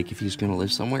before, but like if he's gonna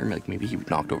live somewhere, like maybe he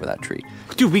knocked over that tree.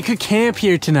 Dude, we could camp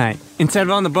here tonight instead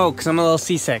of on the boat because I'm a little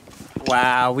seasick.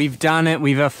 Wow, we've done it.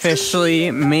 We've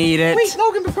officially made it. Wait,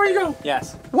 Logan, before you go.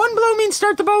 Yes. 1 blow means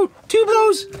start the boat. 2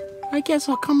 blows, I guess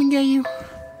I'll come and get you.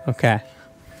 Okay.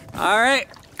 All right.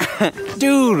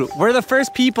 Dude, we're the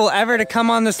first people ever to come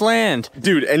on this land.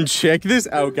 Dude, and check this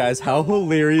out, guys. How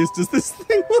hilarious does this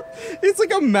thing look? It's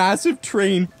like a massive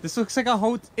train. This looks like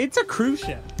a it's a cruise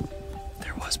ship.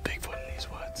 There was Bigfoot in these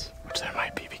woods, which there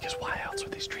might be because Why else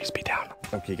would these trees be down?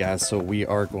 Okay guys, so we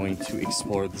are going to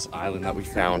explore this island that we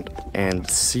found and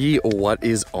see what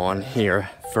is on here.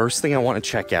 First thing I want to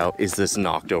check out is this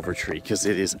knocked over tree because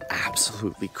it is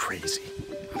absolutely crazy.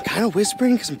 I'm kind of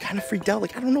whispering because I'm kind of freaked out.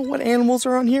 Like, I don't know what animals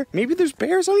are on here. Maybe there's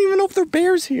bears. I don't even know if there are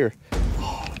bears here.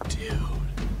 Oh, dude.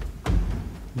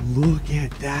 Look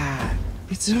at that.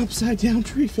 It's an upside down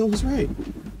tree. Phil was right.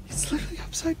 It's literally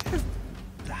upside down.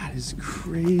 That is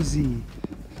crazy.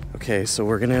 Okay, so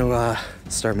we're gonna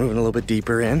start moving a little bit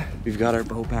deeper in. We've got our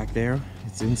boat back there.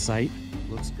 It's in sight.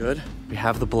 Looks good. We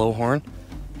have the blowhorn.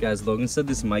 Guys, Logan said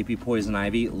this might be poison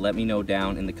ivy. Let me know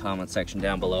down in the comment section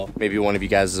down below. Maybe one of you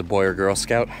guys is a Boy or Girl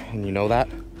Scout and you know that.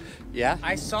 Yeah?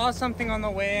 I saw something on the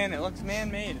way in. It looks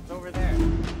man-made. It's over there.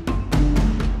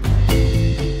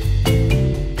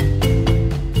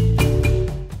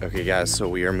 Okay guys, so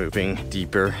we are moving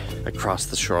deeper across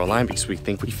the shoreline because we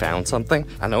think we found something.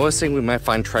 I know I was saying we might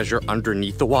find treasure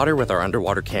underneath the water with our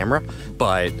underwater camera,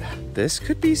 but this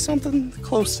could be something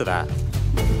close to that.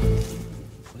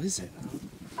 What is it?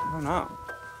 I don't know.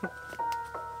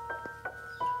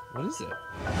 What is it?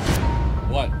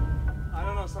 What? I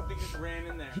don't know. Something just ran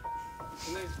in there.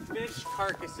 And there's fish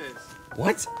carcasses.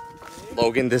 What?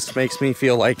 Logan, this makes me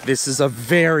feel like this is a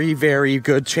very, very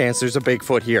good chance there's a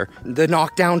Bigfoot here. The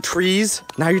knockdown trees.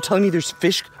 Now you're telling me there's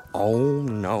fish. Oh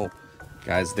no.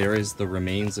 Guys, there is the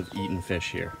remains of eaten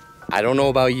fish here. I don't know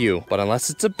about you, but unless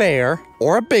it's a bear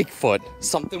or a Bigfoot,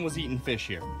 something was eating fish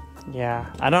here.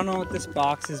 Yeah, I don't know what this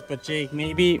box is, but Jake,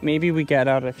 maybe we get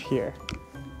out of here.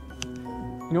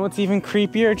 You know what's even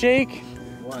creepier, Jake?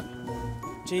 What?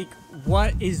 Jake,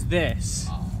 what is this?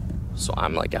 So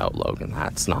I'm like out, Logan.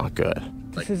 That's not good.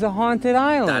 This is a haunted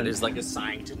island. That is like a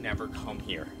sign to never come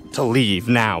here. To leave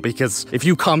now, because if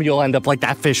you come, you'll end up like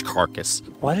that fish carcass.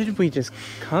 What did we just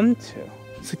come to?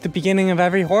 It's like the beginning of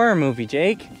every horror movie,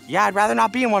 Jake. Yeah, I'd rather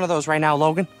not be in one of those right now,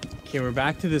 Logan. Okay, we're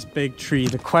back to this big tree.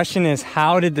 The question is,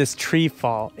 how did this tree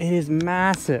fall? It is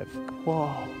massive.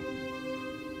 Whoa.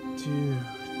 Dude.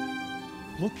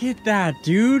 Look at that,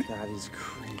 dude. That is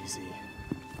crazy.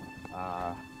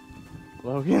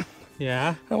 Logan?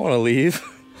 Yeah? I want to leave.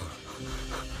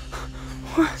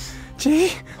 What?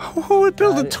 Jake, who would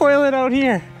build a toilet out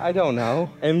here? I don't know.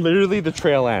 And literally the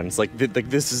trail ends. Like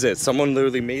this is it. Someone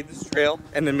literally made this trail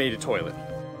and then made a toilet.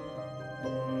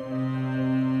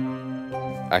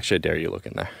 Actually, I dare you look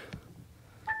in there.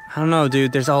 I don't know,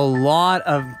 dude. There's a lot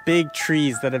of big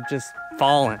trees that have just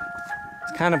fallen.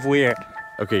 It's kind of weird.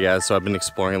 Okay, guys, so I've been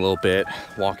exploring a little bit,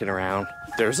 walking around.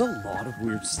 There's a lot of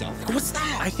weird stuff. What's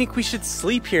that? I think we should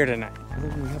sleep here tonight.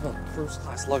 We have a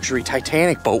first-class luxury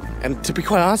Titanic boat. And to be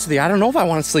quite honest with you, I don't know if I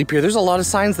want to sleep here. There's a lot of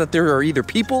signs that there are either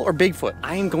people or Bigfoot.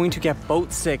 I am going to get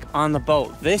boat sick on the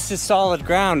boat. This is solid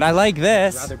ground. I like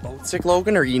this. Rather boat sick,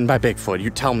 Logan, or eaten by Bigfoot?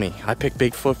 You tell me. I picked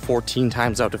Bigfoot 14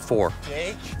 times out of 4.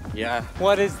 Jake? Yeah.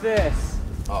 What is this?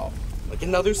 Oh, like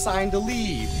another sign to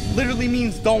leave. Literally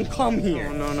means don't come here.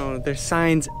 No. There's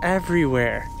signs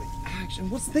everywhere. Action,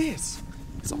 what's this?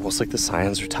 It's almost like the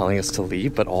signs are telling us to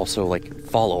leave, but also like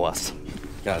follow us.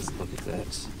 Guys, look at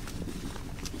this.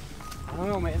 I don't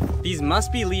know, man. These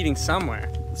must be leading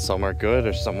somewhere. Somewhere good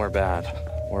or somewhere bad.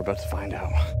 We're about to find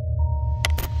out.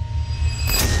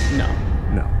 No.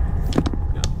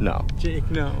 No. Jake,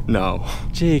 no. No.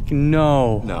 Jake,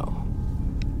 no. No.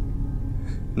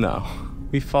 No.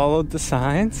 We followed the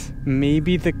signs.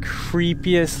 Maybe the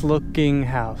creepiest looking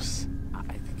house.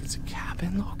 I think it's a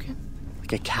cabin, Logan.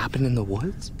 Like a cabin in the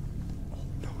woods. Oh,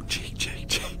 no, Jake.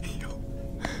 Yo.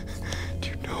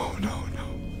 Dude, no.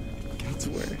 That's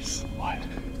worse. What?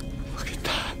 Look at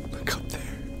that. Look up there.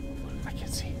 I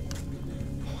can't see.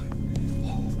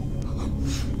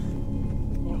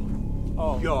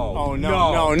 Oh. Yo. Oh,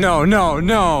 no.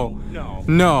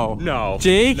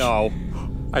 Jake? No.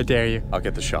 I dare you. I'll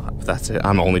get the shot. That's it.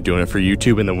 I'm only doing it for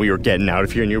YouTube, and then we were getting out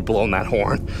of here, and you were blowing that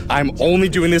horn. I'm only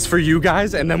doing this for you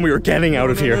guys, and then we were getting out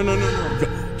of here. No.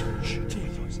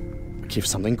 Okay, if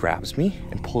something grabs me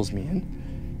and pulls me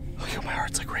in, oh, my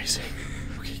heart's like racing.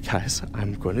 Okay, guys,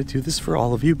 I'm going to do this for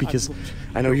all of you because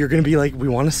I know you're going to be like, we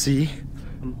want to see.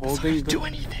 I'm holding. Do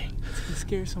anything. It's going to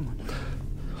scare someone.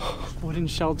 Wooden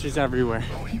shelters everywhere.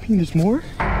 What do you mean? There's more?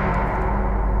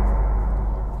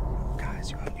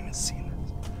 Guys, you haven't even seen this.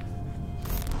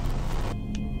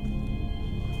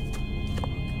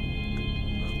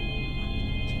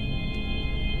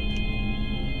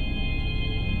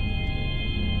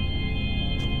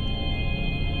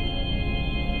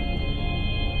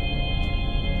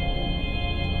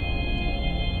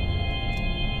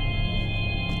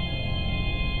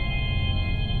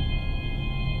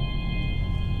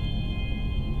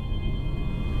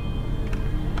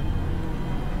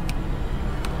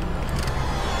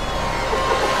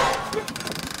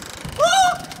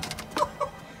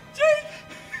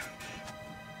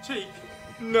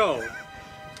 go.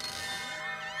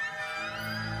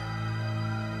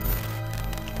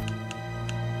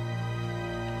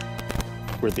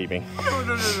 We're leaving.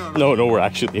 No, we're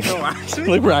actually leaving. No, actually?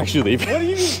 Like, we're actually leaving. What do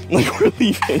you mean? Like, we're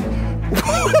leaving.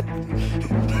 What?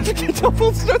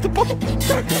 Don't start the boat.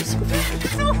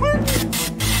 It's not working.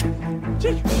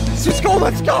 Jake, let's just go,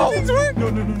 let's go.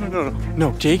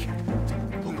 No, Jake.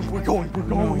 We're going.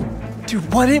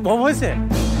 Dude, what was it?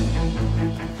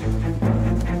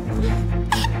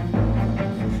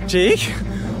 Jake,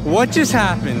 what just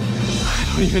happened?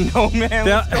 I don't even know, man.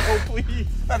 Let's go, please.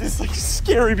 That is like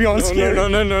scary beyond scary. No.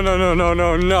 No,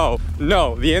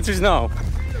 the answer's no.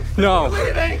 No.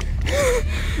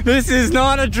 This is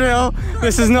not a drill.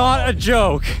 This is not a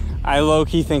joke. I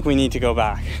low-key think we need to go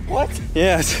back. What?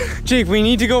 Yes. Jake, we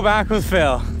need to go back with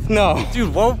Phil. No.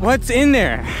 Dude, what's in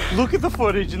there? Look at the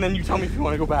footage and then you tell me if you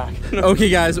want to go back. No. Okay,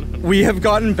 guys, we have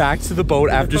gotten back to the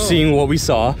boat after seeing what we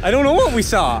saw. I don't know what we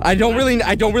saw. I don't really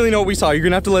know what we saw. You're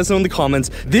gonna have to let us know in the comments.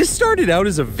 This started out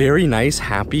as a very nice,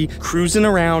 happy, cruising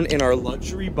around in our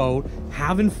luxury boat,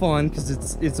 having fun,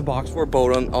 because it's a box fort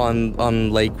boat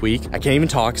on Lake Week. I can't even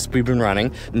talk because we've been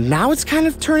running. Now it's kind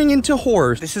of turning into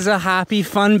horror. This is a happy,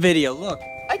 fun video. Look.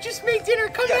 I just made dinner.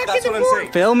 Come back that's in the what I'm fort.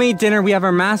 saying. Phil made dinner. We have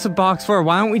our massive box fort.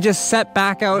 Why don't we just set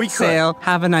back out, sail,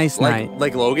 have a nice night?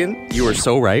 Like Logan, you were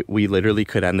so right. We literally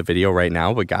could end the video right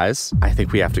now, but guys, I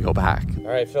think we have to go back. All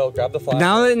right, Phil, grab the flag.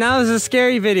 Now this is a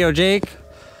scary video, Jake.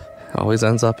 Always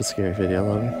ends up a scary video,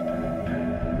 Logan.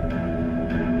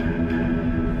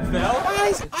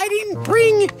 Guys, I didn't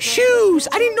bring shoes.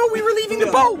 I didn't know we were leaving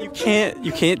the boat.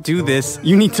 You can't do this.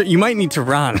 You might need to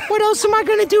run. What else am I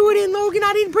gonna do it in, Logan?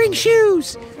 I didn't bring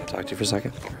shoes. Talk to you for a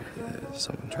second. If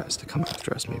someone tries to come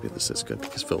after us, maybe this is good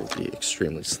because Phil will be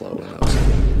extremely slow in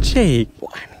those. Jake.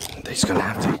 Well, I mean, they're just gonna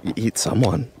have to eat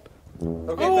someone.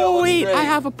 Okay, oh, wait, I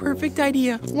have a perfect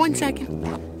idea. 1 second.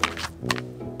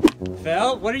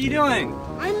 Phil, what are you doing?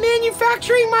 I'm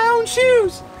manufacturing my own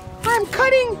shoes. I'm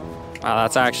cutting. Wow,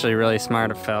 that's actually really smart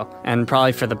of Phil. And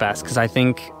probably for the best, because I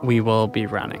think we will be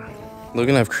running.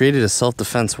 Logan, I've created a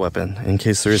self-defense weapon in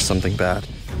case there is something bad.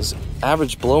 This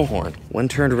average blowhorn, when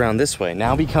turned around this way,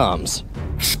 now becomes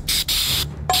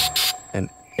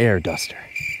an air duster.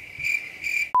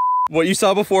 What you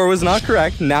saw before was not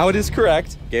correct. Now it is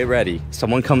correct. Get ready.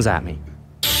 Someone comes at me.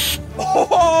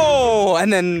 Oh!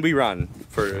 And then we run.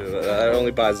 It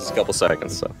only buys us a couple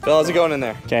seconds, so. Phil, how's it going in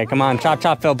there? Okay, come on,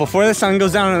 chop, Phil. Before the sun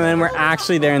goes down and then we're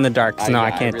actually there in the dark. So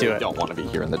I can't do it. I don't want to be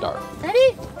here in the dark.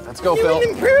 Ready? Let's go, New Phil.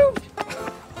 and improved.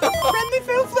 Friendly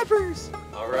Phil flippers.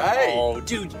 All right. Oh,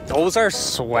 dude, those are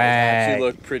swag. You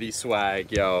look pretty swag,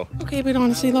 yo. Okay, but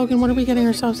honestly, Logan, what are we getting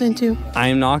ourselves into?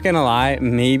 I'm not gonna lie,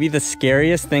 maybe the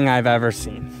scariest thing I've ever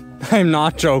seen. I'm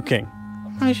not joking.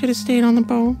 I should have stayed on the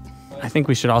boat. I think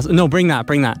we should also, no, bring that.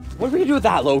 What are we gonna do with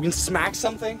that, Logan? Smack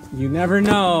something? You never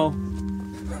know.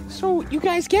 So you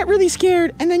guys get really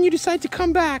scared and then you decide to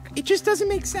come back. It just doesn't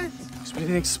make sense. We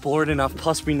didn't explore it enough,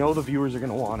 plus we know the viewers are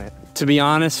gonna want it. To be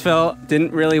honest, Phil,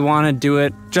 didn't really want to do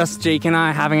it. Just Jake and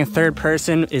I, having a third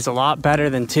person is a lot better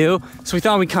than two, so we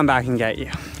thought we'd come back and get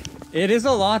you. It is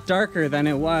a lot darker than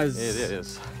it was. It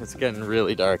is. It's getting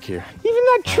really dark here. Even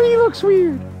that tree looks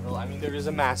weird. Well, I mean, there is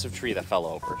a massive tree that fell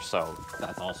over, so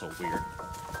that's also weird.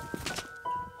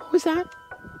 What was that?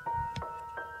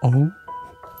 Oh,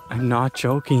 I'm not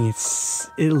joking.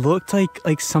 It looked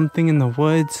like something in the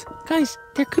woods. Guys,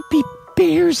 there could be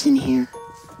bears in here.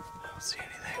 I don't see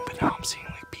anything, but now I'm seeing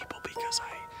like people because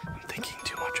I'm thinking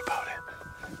too much about it.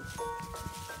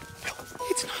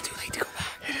 It's not too late to go back.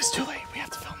 It is too late. We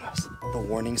have to film this. The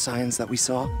warning signs that we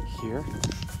saw here.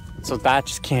 So that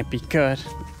just can't be good.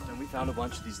 Then we found a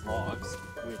bunch of these logs,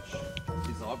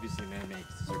 which is obviously man-made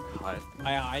because these are cut.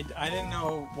 I didn't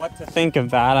know what to think of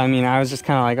that. I mean, I was just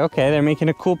kind of like, okay, they're making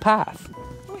a cool path.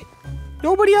 Wait,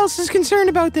 nobody else is concerned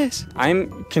about this.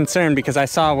 I'm concerned because I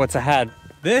saw what's ahead.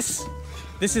 This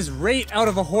is right out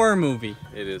of a horror movie.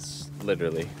 It is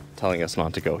literally telling us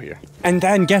not to go here. And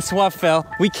then guess what, Phil?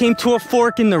 We came to a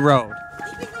fork in the road.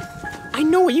 I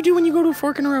know what you do when you go to a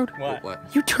fork in the road. What?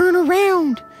 You turn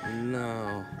around.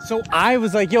 No. So I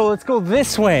was like, yo, let's go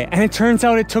this way. And it turns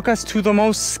out it took us to the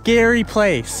most scary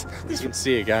place. You can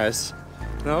see it, guys.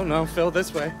 No, Phil,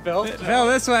 this way. Phil,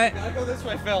 this way. Gotta go this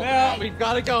way, Phil. Phil. We've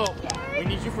gotta go. We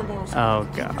need you for more. Oh,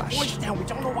 gosh. Voice down. We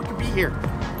don't know what could be here.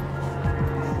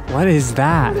 What is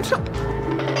that?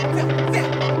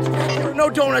 No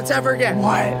donuts ever again.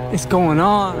 What is going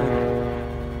on?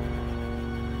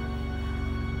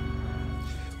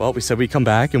 Well, we said we'd come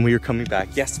back, and we are coming back.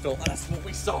 Yes, Phil, that's what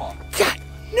we saw. God,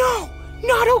 no,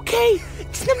 not okay.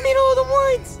 It's in the middle of the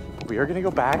woods. We are gonna go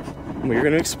back, We're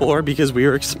gonna explore because we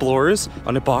are explorers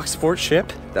on a box fort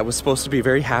ship that was supposed to be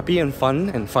very happy and fun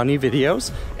and funny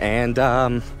videos. And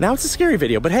now it's a scary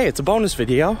video, but hey, it's a bonus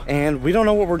video and we don't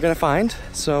know what we're gonna find.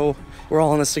 So we're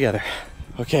all in this together.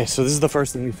 Okay, so this is the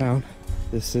first thing we found.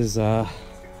 This is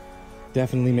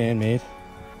definitely man-made.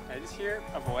 I just hear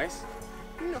a voice.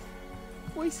 No,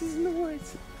 voices in the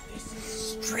woods. This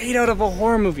is straight out of a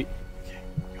horror movie. Okay,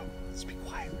 go. Let's be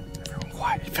quiet. Everyone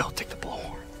quiet. Phil, take the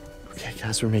blowhorn. Okay,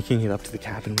 guys, we're making it up to the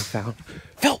cabin we found.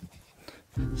 Phil!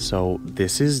 So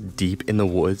this is deep in the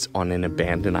woods on an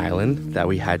abandoned island that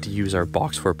we had to use our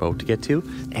box fort boat to get to.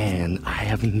 And I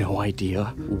have no idea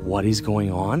what is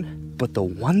going on. But the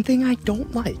one thing I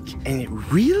don't like, and it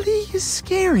really is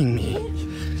scaring me.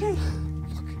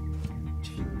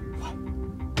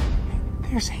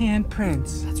 There's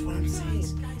handprints. That's what I'm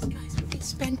saying. Guys, we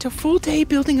spent a full day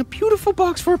building a beautiful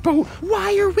box fort boat.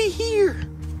 Why are we here?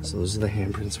 So those are the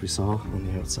handprints we saw on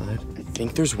the outside. I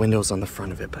think there's windows on the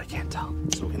front of it, but I can't tell.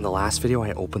 So in the last video,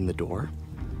 I opened the door.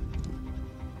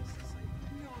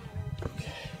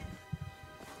 Okay.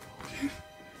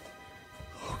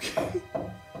 Okay.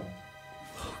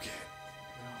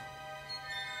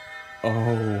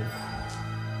 Oh.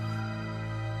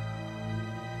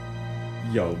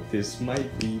 Yo, this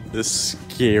might be the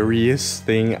scariest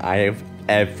thing I have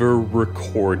ever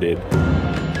recorded.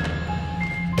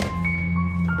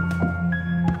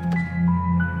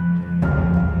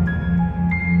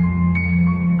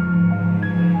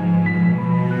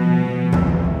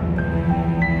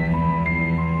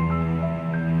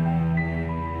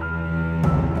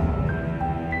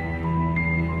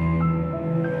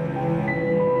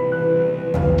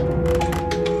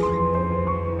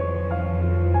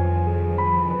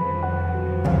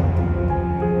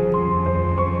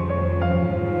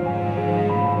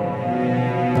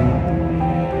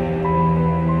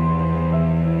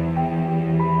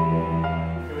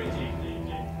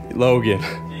 Logan.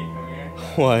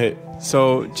 What?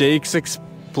 So Jake's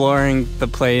exploring the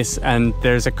place and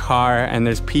there's a car and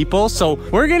there's people. So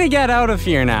we're gonna get out of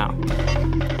here now.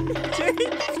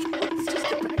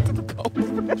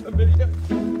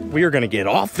 We are gonna get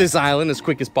off this island as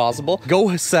quick as possible,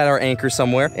 go set our anchor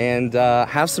somewhere, and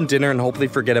have some dinner and hopefully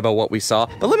forget about what we saw.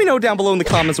 But let me know down below in the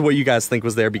comments what you guys think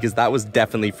was there, because that was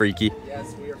definitely freaky.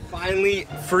 Yes, we are finally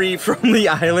free from the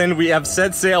island. We have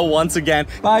set sail once again.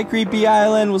 Bye, creepy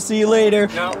island. We'll see you later.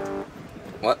 No.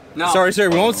 What? No. Sorry,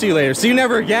 we won't see you later. See you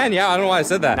never again. Yeah, I don't know why I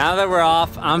said that. Now that we're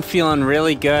off, I'm feeling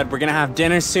really good. We're gonna have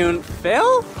dinner soon.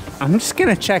 Phil? I'm just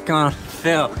gonna check on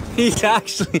Phil. He's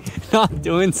actually not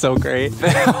doing so great.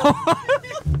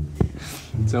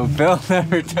 So Phil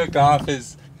never took off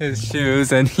his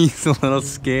shoes and he's a little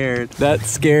scared. That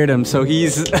scared him, so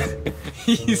he's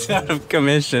he's out of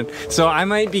commission. So I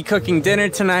might be cooking dinner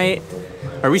tonight.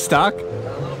 Are we stuck? A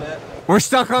little bit. We're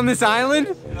stuck on this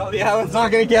island? No, the island's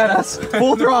not gonna get us.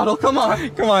 Full throttle, come on.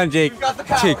 Come on, Jake. We've got the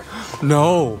power. Jake,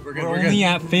 no. We're only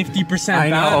at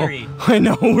 50% battery. I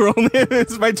know, we're only,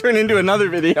 this might turn into another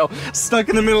video. Stuck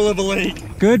in the middle of a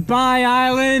lake. Goodbye,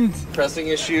 island. Pressing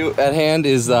issue at hand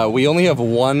is we only have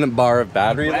 1 bar of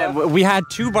battery left. We had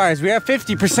 2 bars, we are at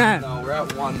 50%. No, we're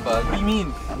at 1, bud. What do you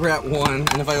mean? We're at 1,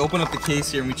 and if I open up the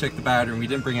case here and we check the battery, we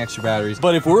didn't bring extra batteries.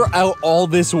 But if we're out all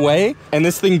this way and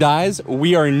this thing dies,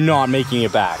 we are not making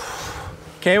it back.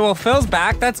 Okay, well, Phil's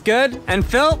back, that's good. And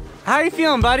Phil, how are you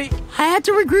feeling, buddy? I had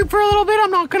to regroup for a little bit, I'm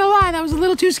not gonna lie. That was a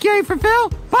little too scary for Phil,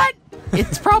 but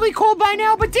it's probably cold by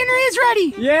now, but dinner is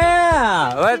ready.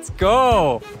 Yeah, let's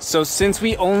go. So since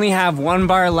we only have 1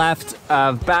 bar left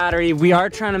of battery, we are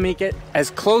trying to make it as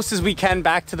close as we can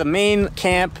back to the main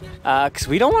camp, because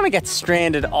we don't want to get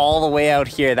stranded all the way out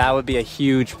here. That would be a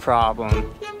huge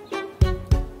problem.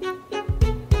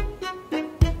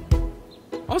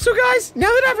 Also, guys, now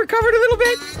that I've recovered a little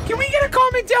bit, can we get a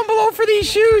comment down below for these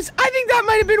shoes? I think that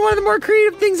might have been one of the more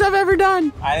creative things I've ever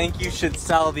done. I think you should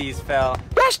sell these, Phil.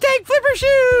 Hashtag flipper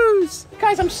shoes.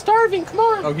 Guys, I'm starving, come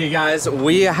on. Okay, guys,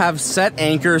 we have set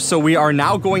anchor, so we are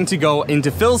now going to go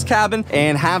into Phil's cabin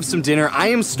and have some dinner. I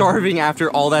am starving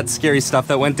after all that scary stuff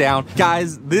that went down.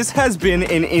 Guys, this has been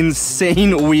an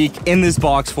insane week in this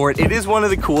box fort. It is one of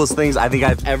the coolest things I think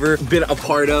I've ever been a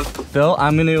part of. Phil,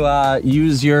 I'm gonna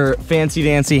use your fancy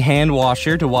dancy hand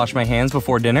washer to wash my hands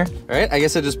before dinner. All right, I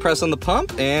guess I just press on the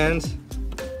pump and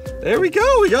there we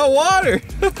go, we got water.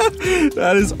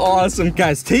 That is awesome.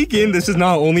 Guys, take in, this is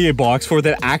not only a box fort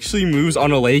that actually moves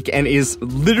on a lake and is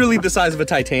literally the size of a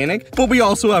Titanic, but we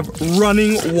also have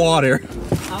running water.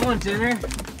 I want dinner.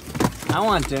 I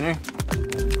want dinner.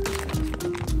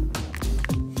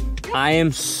 I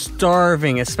am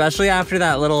starving, especially after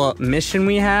that little mission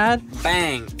we had.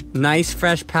 Bang. Nice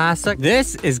fresh pasta.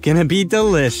 This is gonna be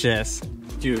delicious.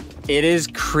 Dude, it is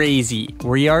crazy.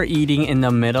 We are eating in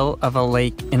the middle of a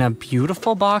lake in a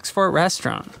beautiful box fort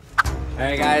restaurant. All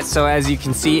right, guys, so as you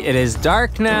can see, it is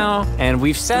dark now, and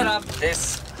we've set up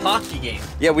this hockey game.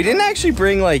 Yeah, we didn't actually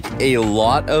bring like a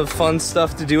lot of fun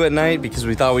stuff to do at night because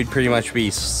we thought we'd pretty much be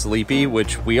sleepy,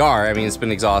 which we are. I mean, it's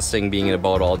been exhausting being in a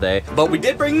boat all day. But we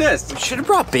did bring this. We should have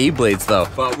brought Beyblades though.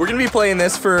 But we're gonna be playing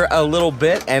this for a little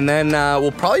bit, and then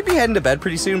we'll probably be heading to bed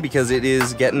pretty soon because it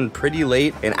is getting pretty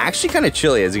late and actually kind of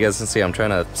chilly. As you guys can see, I'm trying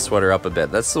to sweater up a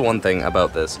bit. That's the one thing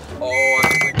about this. Oh,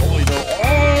 I'm like, holy no.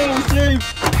 Oh, Steve!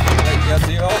 Yes,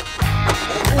 you know.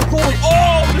 Oh, holy,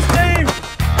 oh, the Steve!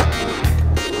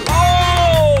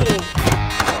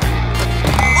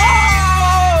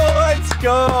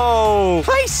 Go!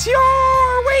 Place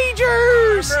your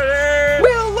wagers!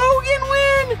 Will Logan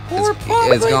win? Or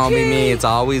Papa It's gonna be me. It's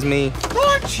always me.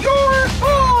 Launch your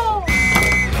ball!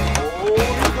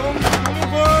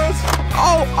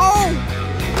 Oh!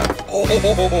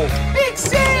 Big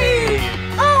save!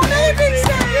 Oh, another big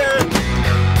save!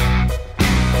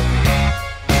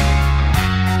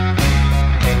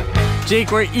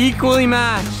 Jake, we're equally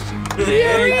matched.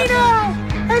 The arena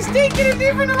has taken a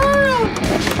different world!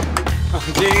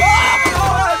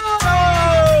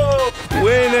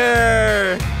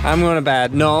 Winner! I'm going to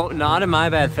bed. No, not in my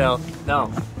bed, Phil. No.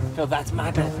 Phil, that's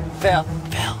my bed. Phil,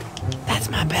 that's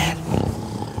my bed.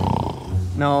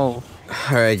 No.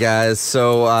 All right, guys,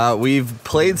 so we've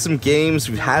played some games,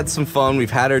 we've had some fun, we've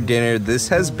had our dinner. This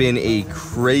has been a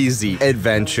crazy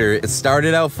adventure. It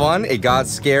started out fun, it got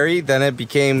scary, then it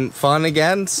became fun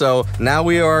again. So now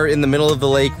we are in the middle of the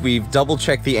lake. We've double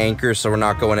checked the anchor, so we're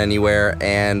not going anywhere,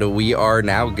 and we are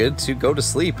now good to go to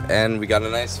sleep. And we got a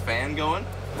nice fan going.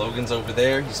 Logan's over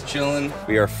there, he's chilling.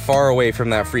 We are far away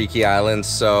from that freaky island,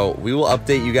 so we will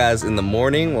update you guys in the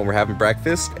morning when we're having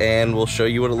breakfast, and we'll show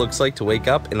you what it looks like to wake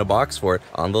up in a box fort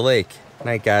on the lake.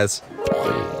 Night, guys.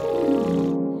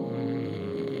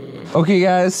 Okay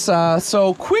guys,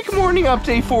 so quick morning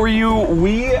update for you.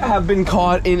 We have been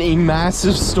caught in a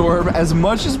massive storm. As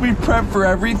much as we prepped for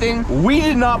everything, we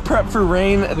did not prep for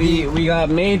rain. We got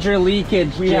major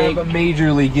leakage, We have a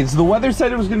major leakage. The weather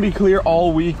said it was gonna be clear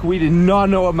all week. We did not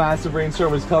know a massive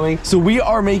rainstorm was coming. So we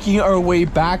are making our way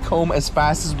back home as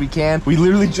fast as we can. We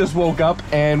literally just woke up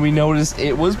and we noticed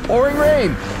it was pouring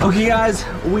rain. Okay guys,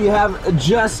 we have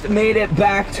just made it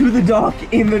back to the dock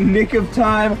in the nick of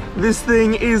time. This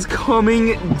thing is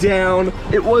coming down.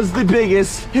 It was the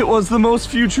biggest, it was the most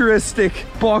futuristic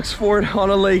box fort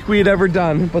on a lake we had ever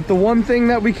done. But the one thing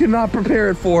that we could not prepare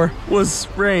it for was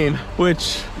rain,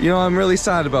 which, you know, I'm really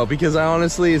sad about because I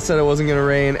honestly said it wasn't gonna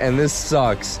rain and this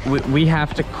sucks. We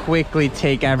have to quickly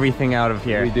take everything out of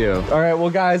here. We do. All right, well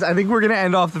guys, I think we're gonna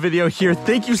end off the video here.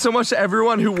 Thank you so much to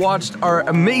everyone who watched our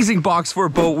amazing box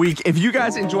fort boat week. If you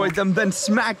guys enjoyed them, then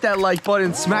smack that like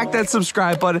button, smack that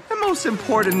subscribe button, and most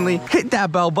importantly, hit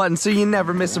that bell button so you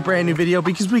never miss a brand new video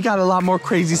because we got a lot more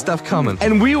crazy stuff coming.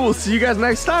 And we will see you guys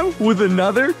next time with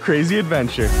another crazy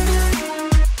adventure.